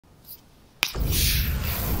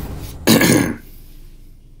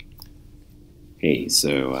Hey,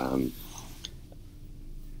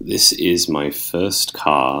 this is my first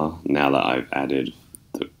car now that I've added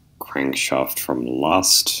the crankshaft from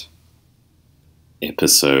last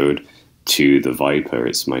episode to the Viper.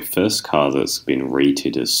 It's my first car that's been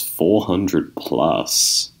rated as 400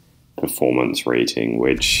 plus performance rating,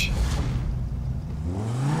 which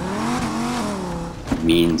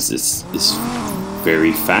means it's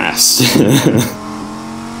very fast.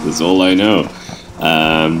 That's all I know.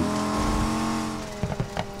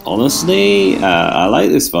 Honestly, I like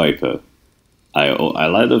this Viper. I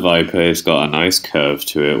like the Viper. It's got a nice curve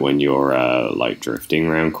to it when you're like drifting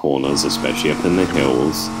around corners, especially up in the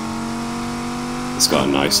hills. It's got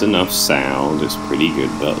a nice enough sound. It's pretty good,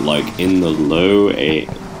 but like in the low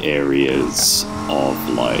areas of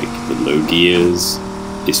like the low gears,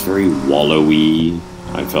 it's very wallowy.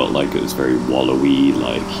 I felt like it was very wallowy.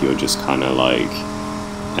 Like you're just kind of like,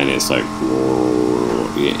 and it's like,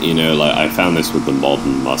 you know, like I found this with the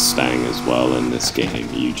modern Mustang as well in this game.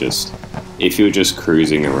 If you're just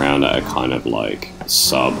cruising around at a kind of like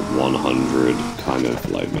sub 100, kind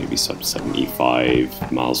of like maybe sub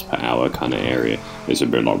 75 miles per hour kind of area, it's a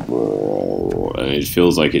bit like, and it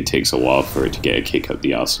feels like it takes a while for it to get a kick up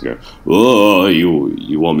the ass and go, oh,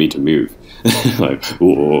 you want me to move? Like,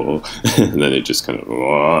 whoa. And then it just kind of,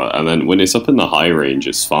 and then when it's up in the high range,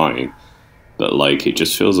 it's fine. But like it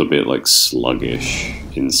just feels a bit like sluggish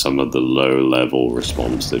in some of the low-level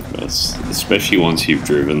responsiveness, especially once you've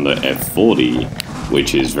driven the F40,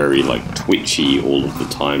 which is very like twitchy all of the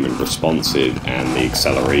time and responsive, and the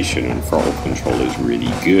acceleration and throttle control is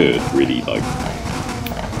really good, really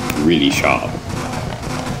really sharp.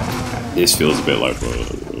 This feels a bit like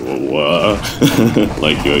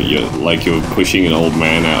like you're pushing an old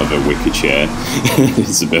man out of a wicker chair.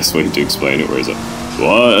 It's the best way to explain it. Where it's like,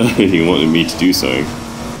 what? You wanted me to do something?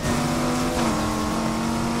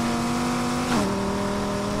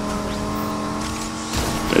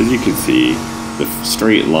 As you can see, the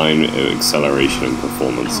straight line acceleration and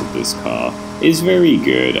performance of this car is very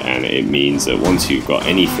good, and it means that once you've got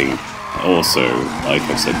anything, also, like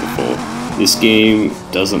I said before, this game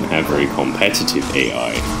doesn't have very competitive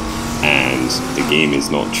AI, and the game is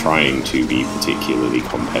not trying to be particularly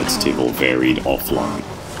competitive or varied offline.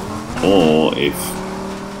 Or if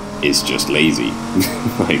it's just lazy,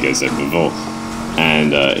 like I said before.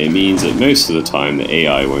 And it means that most of the time the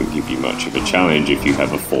AI won't give you much of a challenge if you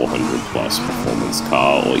have a 400 plus performance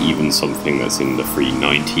car, or even something that's in the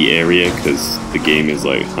 390 area, because the game is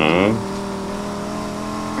like, huh?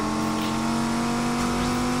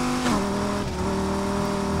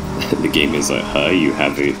 The game is like, huh? You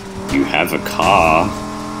have a car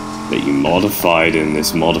that you modified in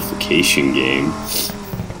this modification game.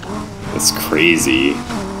 That's crazy.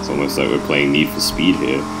 It's almost like we're playing Need for Speed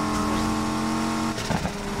here.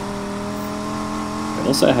 I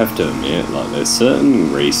also have to admit, like, there's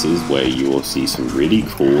certain races where you will see some really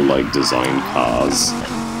cool, like, design cars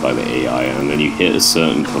by the AI, and then you hit a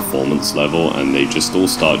certain performance level and they just all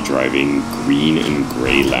start driving green and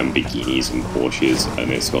grey Lamborghinis and Porsches,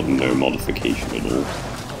 and it's got no modification at all.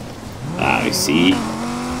 I see.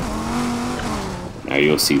 Now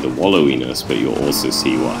you'll see the wallowiness, but you'll also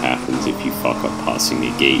see what happens if you fuck up passing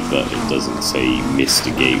a gate, but it doesn't say you missed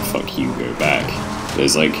a gate, fuck you, go back.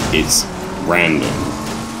 There's like, it's random.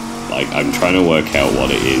 Like, I'm trying to work out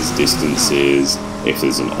what it is, distances, if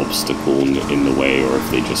there's an obstacle in the way, or if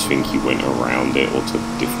they just think you went around it or took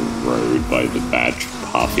a different road by the bad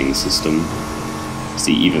pathing system.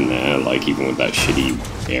 See, even there, like, even with that shitty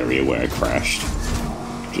area where I crashed,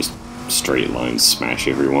 just straight line smash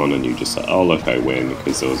everyone, and you just like, oh look, I win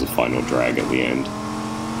because there was a final drag at the end.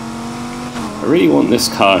 I really want this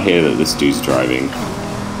car here that this dude's driving.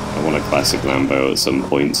 I want a classic Lambo at some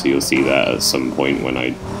point, so you'll see that at some point when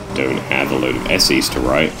I don't have a load of essays to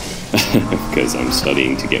write, because I'm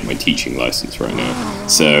studying to get my teaching license right now.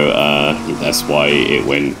 So that's why it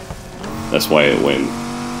went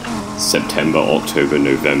September, October,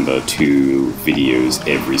 November, 2 videos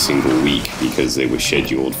every single week, because they were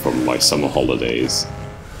scheduled from my summer holidays,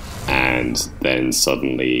 and then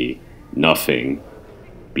suddenly nothing,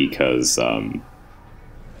 because I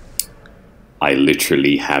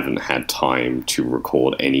literally haven't had time to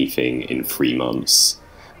record anything in 3 months.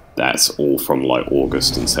 That's all from like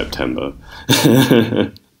August and September.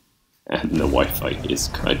 And the Wi-Fi is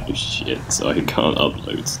kind of shit, so I can't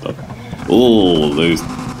upload stuff. Oh,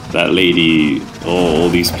 that lady, all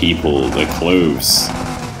these people, their clothes.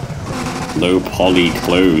 Low poly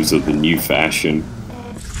clothes are the new fashion.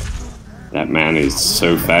 That man is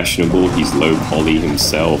so fashionable, he's low poly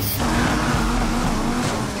himself.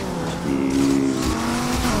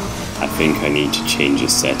 I think I need to change a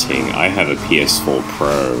setting. I have a PS4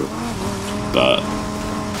 Pro, but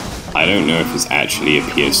I don't know if it's actually a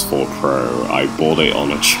PS4 Pro. I bought it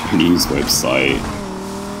on a Chinese website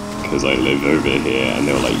because I live over here, and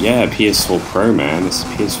they were like, yeah, PS4 Pro, man, it's a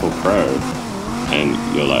PS4 Pro. And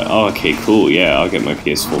you're like, oh, okay, cool, yeah, I'll get my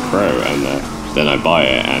PS4 Pro. And then I buy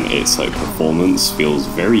it, and it's like, performance feels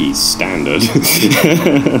very standard.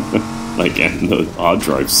 Like, and the hard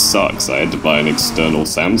drive sucks. I had to buy an external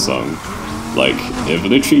Samsung. Like, they've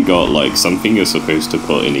literally got, like, something you're supposed to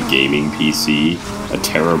put in a gaming PC, a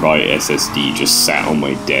terabyte SSD just sat on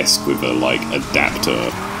my desk with a, like,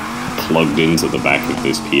 adapter plugged into the back of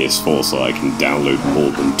this PS4 so I can download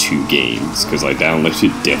more than 2 games, because I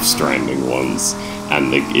downloaded Death Stranding once,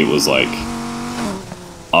 and it was like,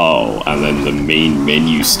 oh, and then the main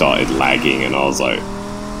menu started lagging, and I was like,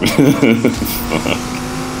 fuck.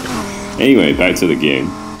 Anyway, back to the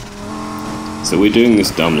game. So we're doing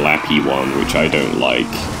this dumb lappy one, which I don't like,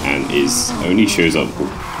 and only shows up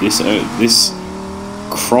this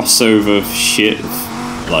crossover shit.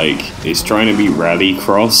 Like, it's trying to be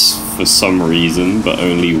Rallycross for some reason, but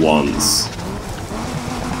only once.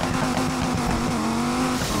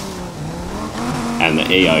 And the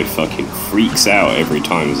AI fucking freaks out every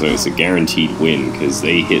time, so it's a guaranteed win, because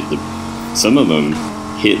some of them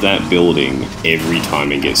hit that building every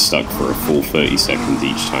time and get stuck for a full 30 seconds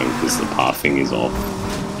each time because the pathing is off.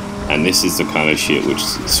 And this is the kind of shit which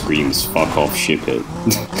screams, fuck off, ship it.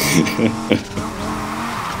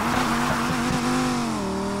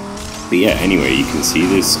 But yeah, anyway, you can see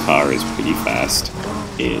this car is pretty fast.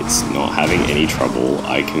 It's not having any trouble.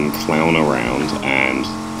 I can clown around, and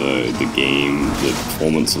the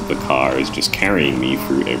performance of the car is just carrying me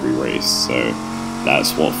through every race. So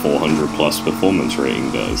that's what 400 plus performance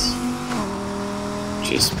rating does.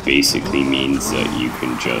 Just basically means that you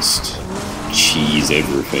can just cheese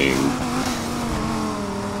everything.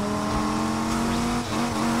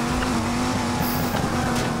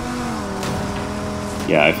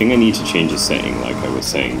 Yeah, I think I need to change the setting, like I was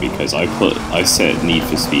saying, because I set Need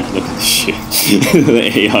for Speed. Look at this shit.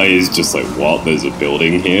 The AI is just like, what? There's a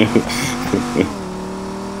building here?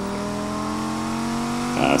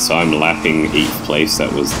 So I'm lapping 8th place.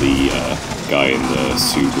 That was the guy in the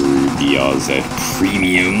Subaru BRZ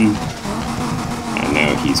Premium. And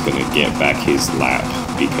now he's gonna get back his lap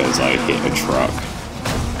because I hit a truck.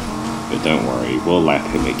 But don't worry, we'll lap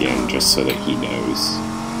him again just so that he knows.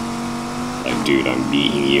 Like, dude, I'm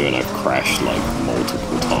beating you and I've crashed, like,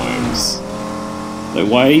 multiple times. Like,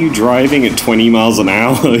 why are you driving at 20 miles an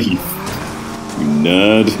hour, you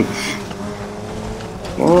nerd?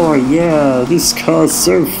 Oh, yeah, this car's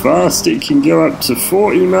so fast it can go up to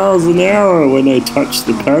 40 miles an hour when I touch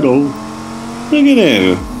the pedal. Look at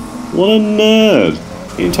him. What a nerd.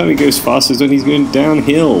 The only time he goes fast is when he's going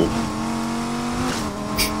downhill.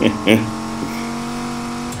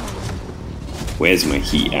 Where's my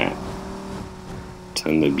heat at?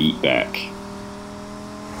 Turn the beat back.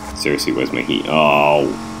 Seriously, where's my heat?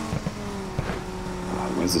 Oh.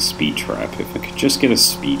 Where's the speed trap? If I could just get a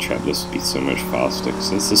speed trap, this would be so much faster,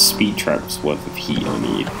 because it's the speed trap's worth of heat I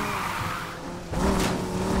need.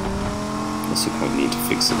 Also kind of need to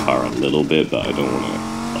fix the car a little bit, but I don't want to,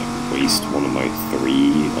 like, waste one of my 3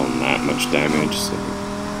 on that much damage, so...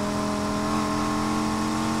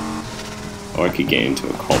 Or I could get into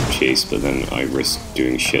a cop chase, but then I risk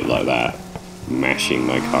doing shit like that, mashing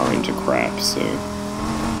my car into crap, so...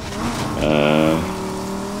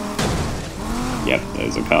 Yep,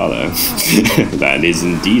 there's a car there. That is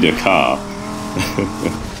indeed a car.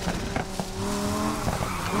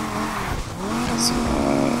 So,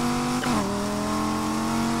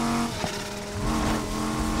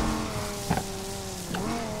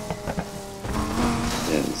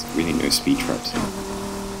 yeah, there's really no speed traps here.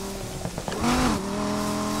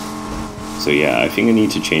 So yeah, I think I need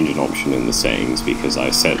to change an option in the settings because I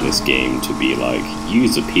set this game to be like,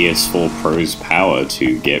 use a PS4 Pro's power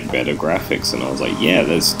to get better graphics, and I was like, yeah,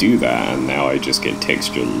 let's do that, and now I just get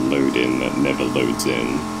texture load in that never loads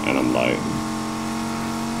in, and I'm like,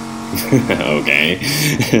 okay.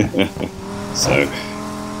 So,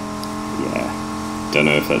 yeah, don't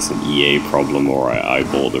know if that's an EA problem or I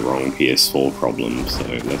bought the wrong PS4 problem, so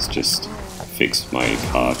let's just fix my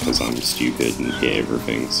car because I'm stupid and hit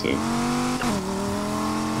everything, so...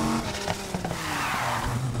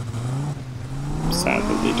 Sad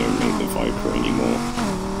that they don't make the Viper anymore.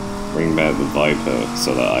 Bring back the Viper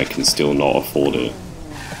so that I can still not afford it.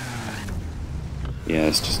 Yeah,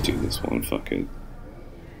 let's just do this one, fuck it.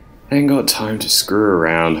 I ain't got time to screw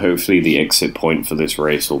around. Hopefully the exit point for this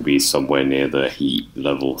race will be somewhere near the Heat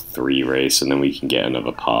level 3 race, and then we can get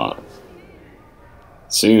another part.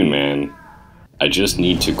 Soon, man. I just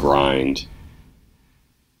need to grind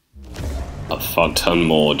a fuck ton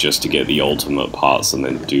more just to get the ultimate parts and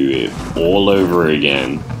then do it all over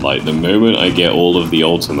again. Like, the moment I get all of the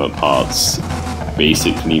ultimate parts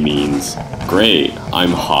basically means, great,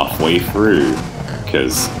 I'm halfway through,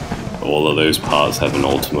 because all of those parts have an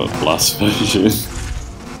Ultimate Plus version.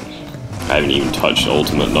 I haven't even touched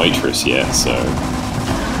Ultimate Nitrous yet, so...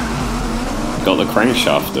 Got the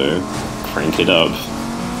crankshaft though. Crank it up.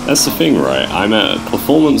 That's the thing, right? I'm at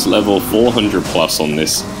performance level 400 plus on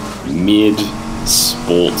this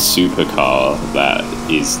mid-sport supercar that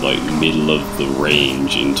is like middle of the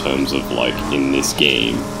range in terms of like in this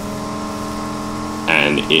game.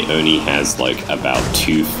 And it only has like about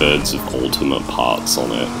 2/3 of ultimate parts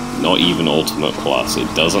on it. Not even Ultimate Plus. It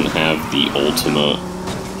doesn't have the ultimate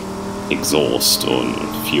exhaust or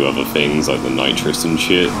a few other things like the nitrous and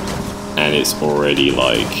shit. And it's already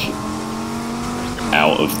like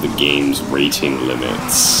out of the game's rating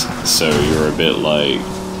limits. So you're a bit like...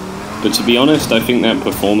 But to be honest, I think that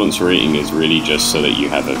performance rating is really just so that you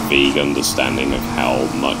have a vague understanding of how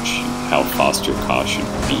fast your car should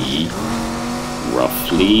be,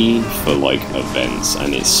 roughly, for like events,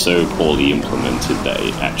 and it's so poorly implemented that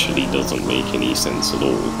it actually doesn't make any sense at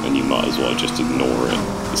all, and you might as well just ignore it.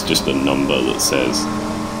 It's just a number that says...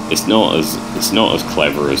 It's not as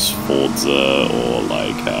clever as Forza or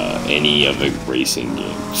like any other racing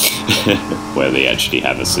game where they actually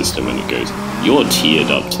have a system and it goes, you're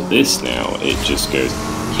tiered up to this now. It just goes,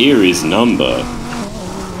 here is number,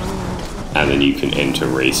 and then you can enter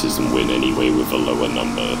races and win anyway with a lower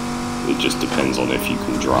number. It just depends on if you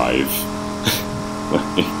can drive.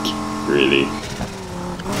 Like, really.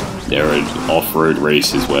 There are off-road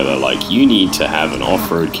races where they're like, you need to have an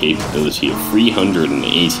off-road capability of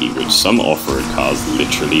 380, which some off-road cars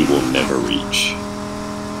literally will never reach.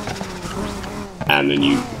 And then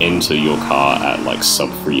you enter your car at like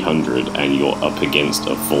sub 300 and you're up against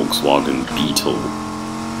a Volkswagen Beetle,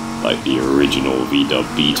 like the original VW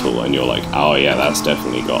Beetle, and you're like, oh yeah, that's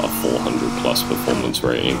definitely got a 400 plus performance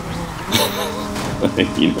rating.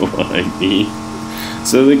 You know what I mean?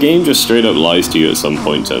 So the game just straight up lies to you at some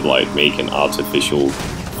point to like make an artificial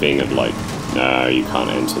thing of like, no, you can't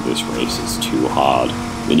enter this race, it's too hard.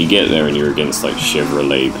 Then you get there and you're against like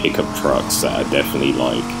Chevrolet pickup trucks that are definitely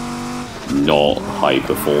like not high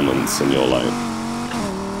performance, and you're like,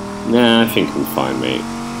 nah, I think I'm fine, mate.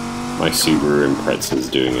 My Subaru Impreza's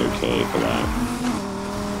doing okay for that.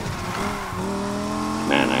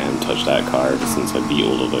 Man, I haven't touched that car ever since I beat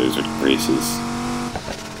all of those races.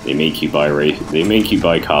 They make you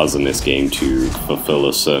buy cars in this game to fulfill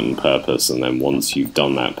a certain purpose, and then once you've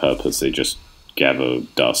done that purpose, they just gather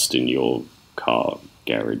dust in your car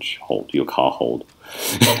garage hold, your car hold.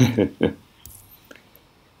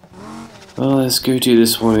 Well, let's go do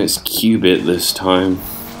this one. It's Qubit this time.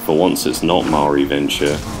 For once, it's not Maori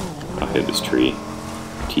Venture. I'll hit this tree.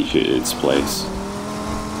 Teach it its place.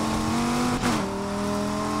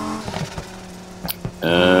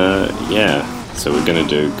 Yeah. So we're gonna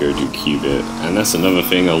go do Qubit, and that's another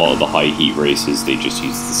thing, a lot of the high heat races, they just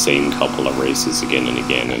use the same couple of races again and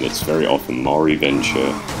again, and it's very often Maori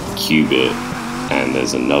Venture, Qubit, and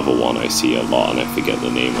there's another one I see a lot and I forget the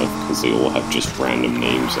name of, because they all have just random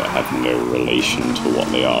names that have no relation to what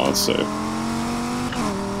they are, so...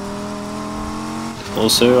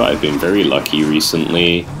 Also, I've been very lucky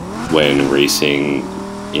recently when racing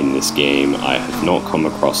in this game. I have not come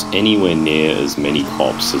across anywhere near as many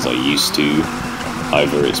cops as I used to.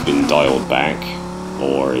 Either it's been dialed back,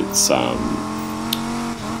 or it's, you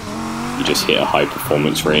just hit a high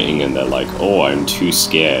performance rating and they're like, oh, I'm too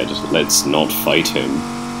scared, let's not fight him.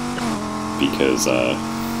 Because,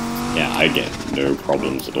 yeah, I get no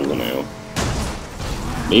problems at all now.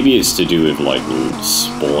 Maybe it's to do with, like,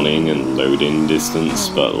 spawning and load-in distance,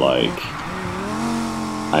 but, like,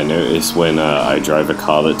 I notice when I drive a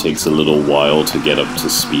car that takes a little while to get up to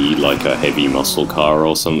speed, like a heavy muscle car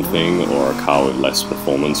or something, or a car with less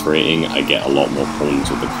performance rating, I get a lot more problems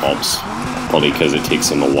with the cops. Probably because it takes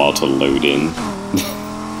them a while to load in.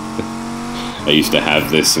 I used to have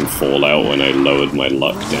this in Fallout when I lowered my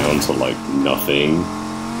luck down to like nothing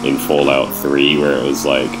in Fallout 3, where it was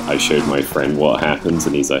like, I showed my friend what happens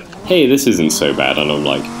and he's like, hey, this isn't so bad, and I'm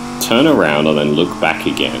like, turn around and then look back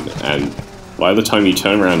again, and by the time you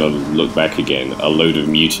turn around and look back again, a load of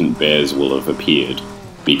mutant bears will have appeared,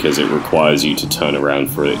 because it requires you to turn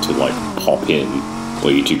around for it to like pop in,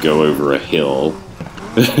 or you to go over a hill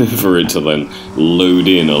for it to then load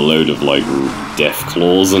in a load of like death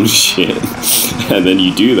claws and shit. And then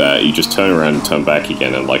you do that, you just turn around and turn back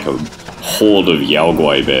again, and like a horde of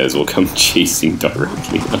Yaoguai bears will come chasing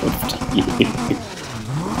directly after you.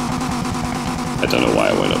 I don't know why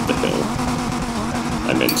I went up the hill.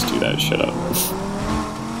 I meant to do that, shut up.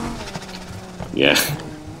 Yeah.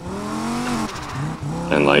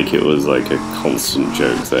 And like, it was like a constant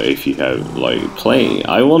joke that if you have, like, playing...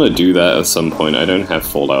 I want to do that at some point. I don't have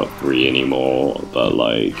Fallout 3 anymore, but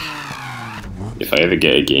like... If I ever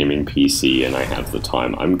get a gaming PC and I have the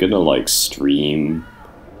time, I'm gonna like stream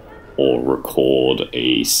or record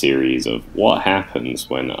a series of what happens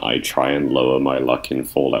when I try and lower my luck in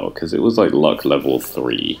Fallout, because it was like luck level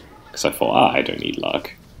 3. Because I thought, I don't need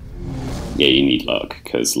luck. Yeah, you need luck,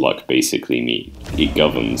 because luck basically it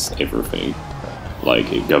governs everything.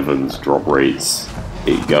 Like, it governs drop rates,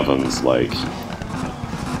 it governs like...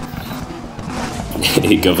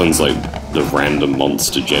 it governs like the random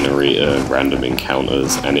monster generator, random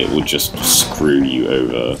encounters, and it will just screw you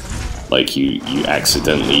over. Like, you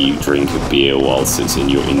accidentally drink a beer whilst it's in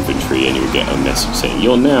your inventory and you'll get a message saying,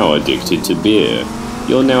 "You're now addicted to beer.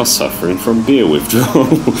 You're now suffering from beer withdrawal."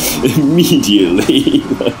 Immediately.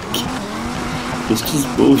 Like, it's just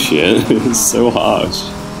bullshit. It's so harsh.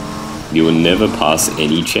 You will never pass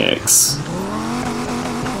any checks.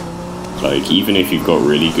 Like, even if you've got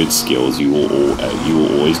really good skills, you will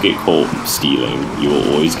always get caught stealing, you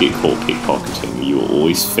will always get caught pickpocketing, you will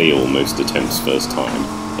always fail most attempts first time.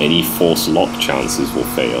 Any forced lock chances will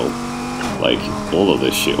fail. Like, all of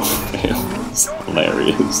this shit will fail. It's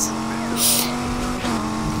hilarious.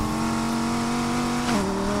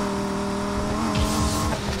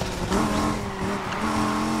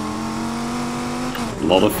 A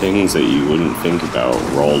lot of things that you wouldn't think about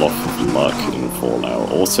roll off of luck in Fallout.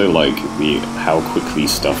 Also, like, how quickly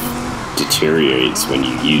stuff deteriorates when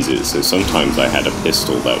you use it. So sometimes I had a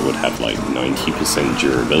pistol that would have like 90%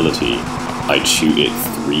 durability. I'd shoot it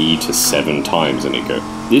 3 to 7 times and it'd go,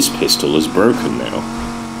 "This pistol is broken now."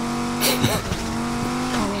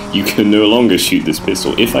 You can no longer shoot this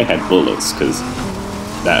pistol. If I had bullets, because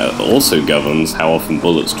that also governs how often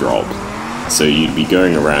bullets drop. So you'd be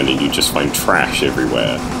going around and you'd just find trash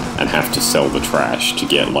everywhere and have to sell the trash to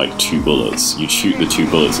get like 2 bullets. You'd shoot the 2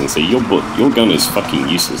 bullets and say, your gun is fucking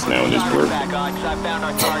useless now and is broken.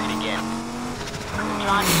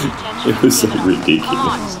 It was so ridiculous. Come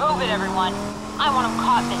on, move it, everyone. I want him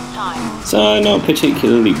caught this time. So I'm not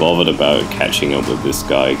particularly bothered about catching up with this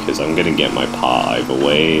guy because I'm going to get my part either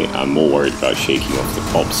way. I'm more worried about shaking off the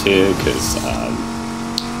cops here because...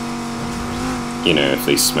 you know, if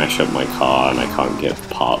they smash up my car and I can't get the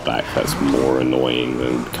part back, that's more annoying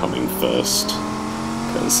than coming first.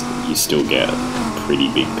 Because you still get a pretty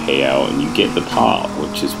big payout and you get the part,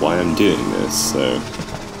 which is why I'm doing this. So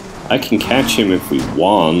I can catch him if we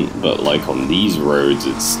want, but like on these roads,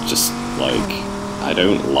 it's just like, I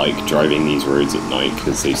don't like driving these roads at night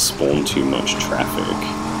because they spawn too much traffic.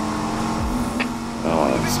 Oh,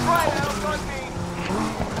 that's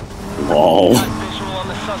LOL.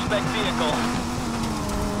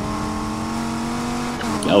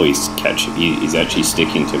 Oh, he's actually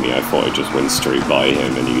sticking to me. I thought I just went straight by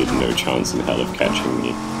him and he had no chance in hell of catching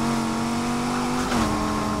me.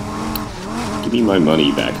 Give me my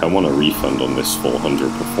money back. I want a refund on this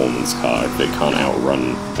 400 performance car if they can't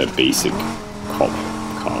outrun the basic cop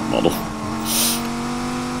car model.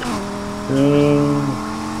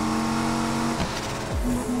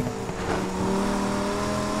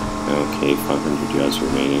 Okay, 500 yards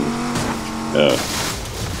remaining.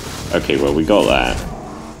 Okay, well, we got that.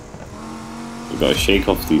 We gotta shake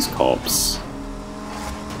off these cops.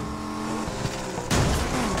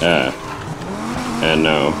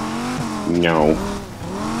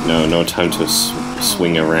 No time to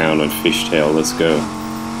swing around on fishtail, let's go.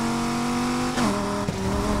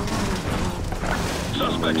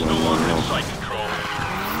 Suspects no longer in sight control.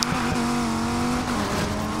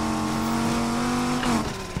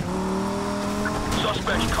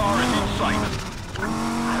 Suspect's car is in sight. I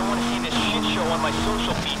don't want to see this shit show on my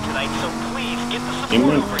social feed tonight, so please get the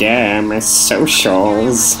support over here. Damn, my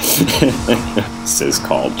socials, says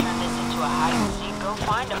Cobb. Turn this into a hide and seek. Go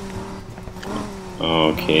find them.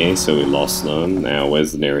 Okay, so we lost them. Now,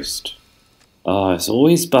 where's the nearest? Oh, it's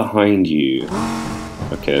always behind you.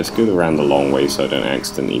 Okay, let's go around the long way so I don't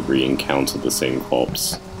accidentally re-encounter the same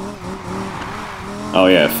cops. Oh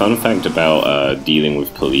yeah, fun fact about dealing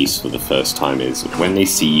with police for the first time is when they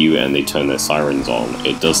see you and they turn their sirens on,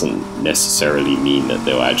 it doesn't necessarily mean that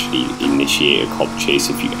they'll actually initiate a cop chase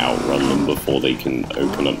if you outrun them before they can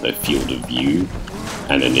open up their field of view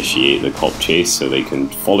and initiate the cop chase, so they can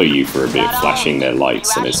follow you for a bit flashing their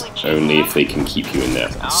lights, and it's only if they can keep you in their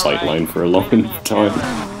sight line for a long time.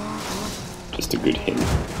 Just a good hint.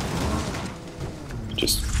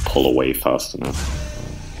 Just pull away fast enough.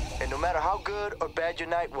 And no matter how good or bad your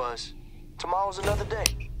night was, tomorrow's another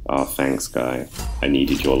day. Oh, thanks, guy. I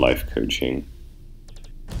needed your life coaching.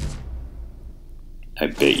 I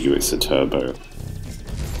bet you it's a turbo.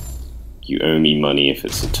 You owe me money if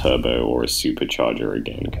it's a turbo or a supercharger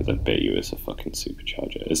again, because I bet you it's a fucking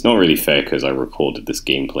supercharger. It's not really fair because I recorded this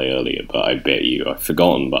gameplay earlier, but I bet you. I've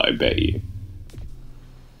forgotten, but I bet you.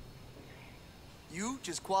 You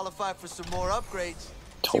just qualify for some more upgrades.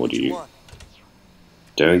 Told you.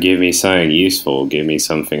 Don't give me something useful, give me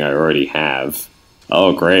something I already have.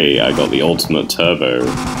 Oh great, I got the ultimate turbo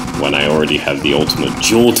when I already have the ultimate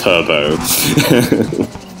dual turbo.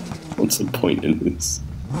 What's the point in this?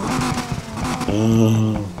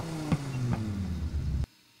 Oh.